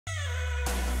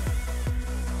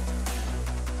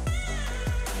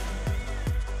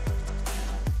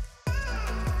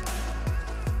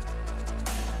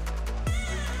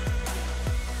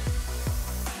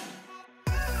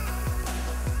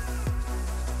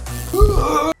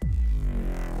What's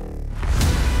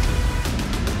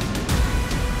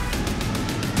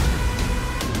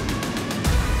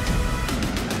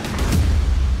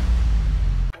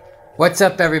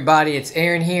up, everybody? It's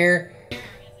Aaron here.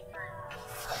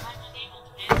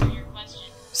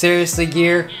 Seriously,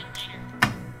 Gear?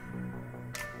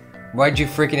 Why'd you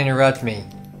freaking interrupt me?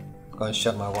 I'm gonna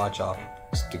shut my watch off.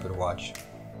 Stupid watch.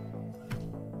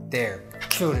 There.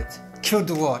 Killed it. Killed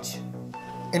the watch.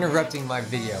 Interrupting my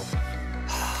video.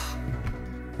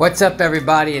 What's up,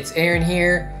 everybody? It's Aaron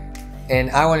here. And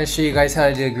I want to show you guys how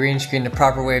to do a green screen, the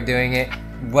proper way of doing it,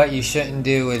 what you shouldn't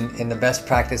do, and the best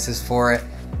practices for it.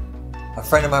 A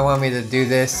friend of mine wanted me to do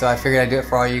this, so I figured I'd do it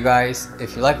for all you guys.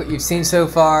 If you like what you've seen so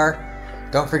far,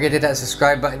 don't forget to hit that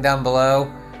subscribe button down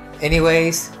below.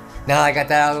 Anyways, now that I got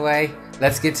that out of the way,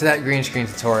 let's get to that green screen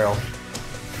tutorial.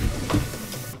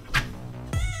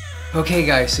 Okay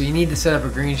guys, so you need to set up a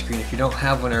green screen. If you don't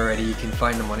have one already, you can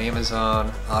find them on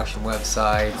Amazon, auction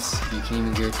websites. You can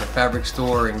even go to a fabric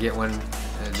store and get one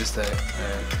just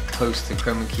close to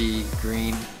Chroma key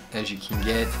green as you can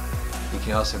get. You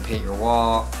can also paint your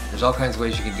wall. There's all kinds of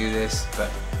ways you can do this,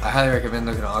 but I highly recommend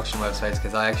looking at auction websites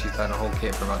because I actually found a whole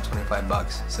kit for about 25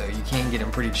 bucks. So you can get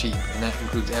them pretty cheap, and that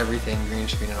includes everything, green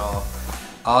screen and all.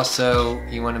 Also,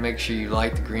 you want to make sure you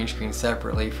light the green screen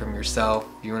separately from yourself.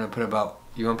 You want to put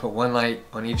one light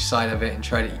on each side of it and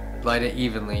try to light it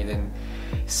evenly. Then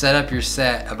set up your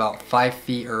set about 5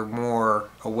 feet or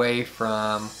more away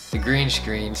from the green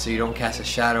screen so you don't cast a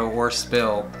shadow or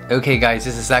spill. Okay guys,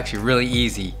 this is actually really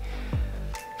easy.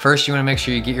 First, you want to make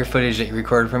sure you get your footage that you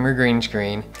recorded from your green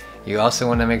screen. You also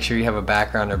want to make sure you have a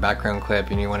background or background clip,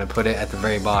 and you want to put it at the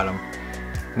very bottom.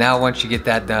 Now once you get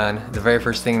that done, the very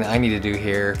first thing that I need to do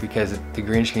here, because the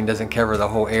green screen doesn't cover the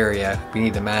whole area, we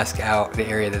need to mask out the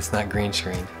area that's not green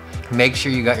screen. Make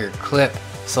sure you got your clip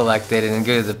selected and then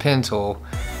go to the pen tool,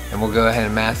 and we'll go ahead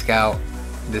and mask out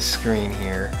this screen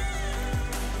here.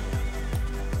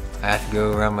 I have to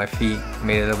go around my feet,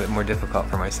 made it a little bit more difficult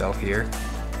for myself here.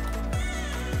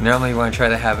 Normally you want to try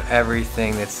to have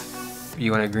everything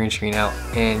you want to green screen out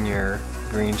in your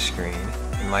green screen.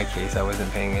 In my case, I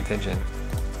wasn't paying attention.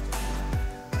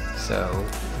 So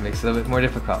it makes it a little bit more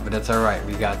difficult, but that's alright,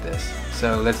 we got this.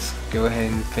 So let's go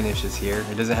ahead and finish this here.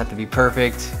 It doesn't have to be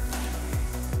perfect.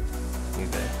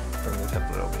 Need to bring this up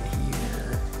a little bit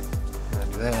here.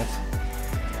 And do that.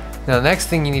 Now the next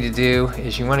thing you need to do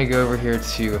is you want to go over here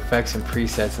to effects and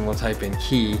presets, and we'll type in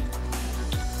key.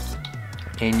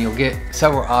 And you'll get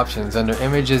several options under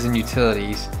images and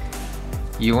utilities.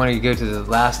 You want to go to the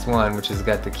last one, which has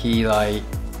got the key light,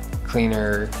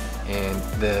 cleaner, and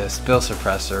the spill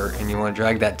suppressor, and you want to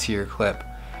drag that to your clip.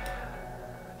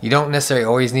 You don't necessarily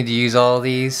always need to use all of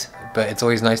these, but it's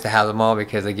always nice to have them all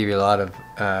because they give you a lot of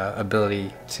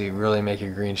ability to really make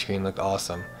your green screen look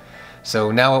awesome.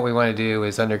 So now what we want to do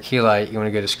is under key light, you want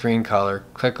to go to screen color,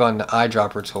 click on the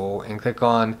eyedropper tool, and click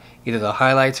on either the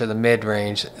highlights or the mid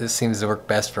range. This seems to work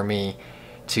best for me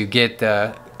to get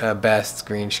the best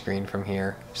green screen from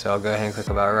here. So I'll go ahead and click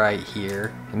about right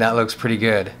here, and that looks pretty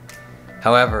good.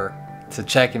 However, to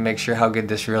check and make sure how good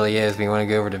this really is, we want to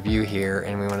go over to view here,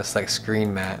 and we want to select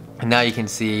screen matte. And now you can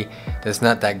see that it's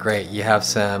not that great. You have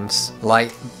some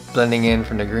light blending in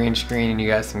from the green screen, and you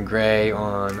got some gray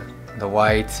on the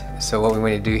white. So what we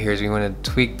want to do here is we want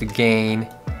to tweak the gain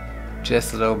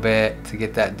just a little bit to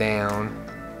get that down.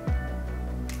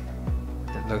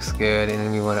 It looks good, and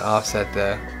then we want to offset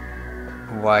the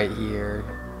white here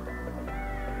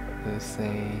the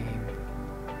same.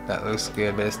 That looks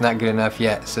good, but it's not good enough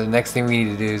yet. So the next thing we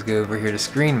need to do is go over here to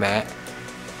screen matte,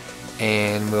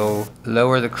 and we'll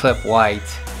lower the clip white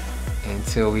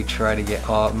until we try to get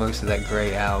most of that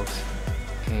gray out,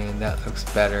 and that looks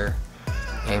better.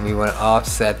 And we want to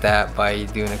offset that by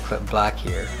doing a clip black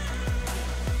here.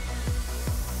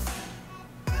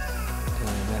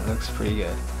 And that looks pretty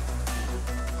good.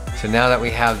 So now that we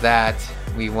have that,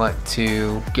 we want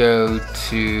to go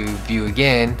to view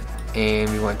again,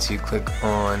 and we want to click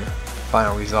on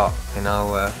final result. And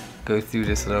I'll go through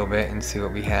this a little bit and see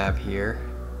what we have here.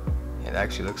 It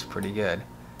actually looks pretty good.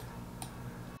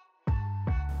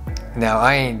 Now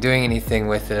I ain't doing anything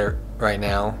with it right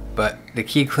now, but the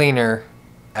key cleaner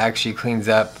actually cleans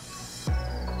up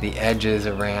the edges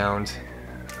around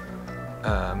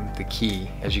the key.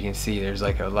 As you can see, there's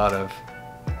like a lot of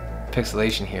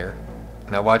pixelation here.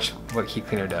 Now watch what key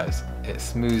cleaner does. It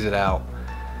smooths it out,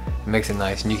 it makes it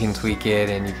nice, and you can tweak it,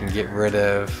 and you can get rid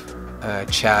of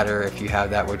chatter if you have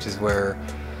that, which is where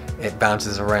it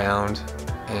bounces around,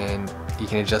 and you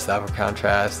can adjust the alpha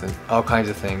contrast and all kinds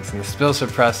of things. And the spill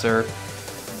suppressor,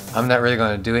 I'm not really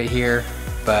going to do it here.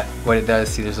 But what it does,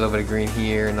 see there's a little bit of green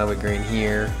here and a little bit of green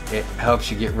here. It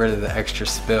helps you get rid of the extra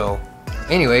spill.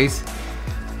 Anyways,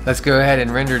 let's go ahead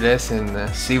and render this and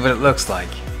see what it looks like.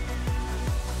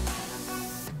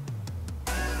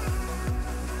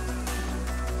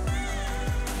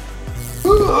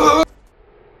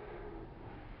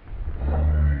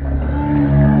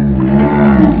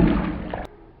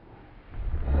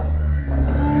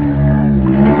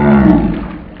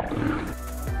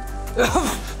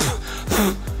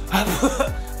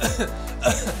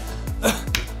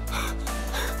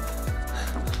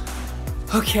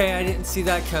 Okay, I didn't see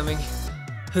that coming.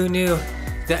 Who knew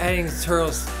that editing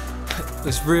tutorials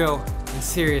was real and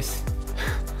serious?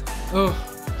 Oh.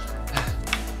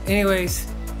 Anyways,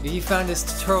 if you found this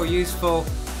tutorial useful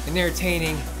and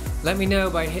entertaining, let me know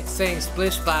by saying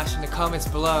splish splash in the comments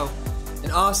below.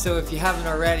 And also, if you haven't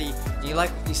already and you like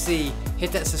what you see,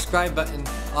 hit that subscribe button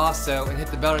also and hit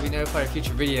the bell to be notified of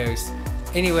future videos.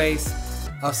 Anyways,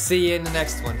 I'll see you in the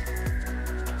next one.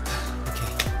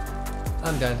 Okay,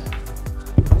 I'm done.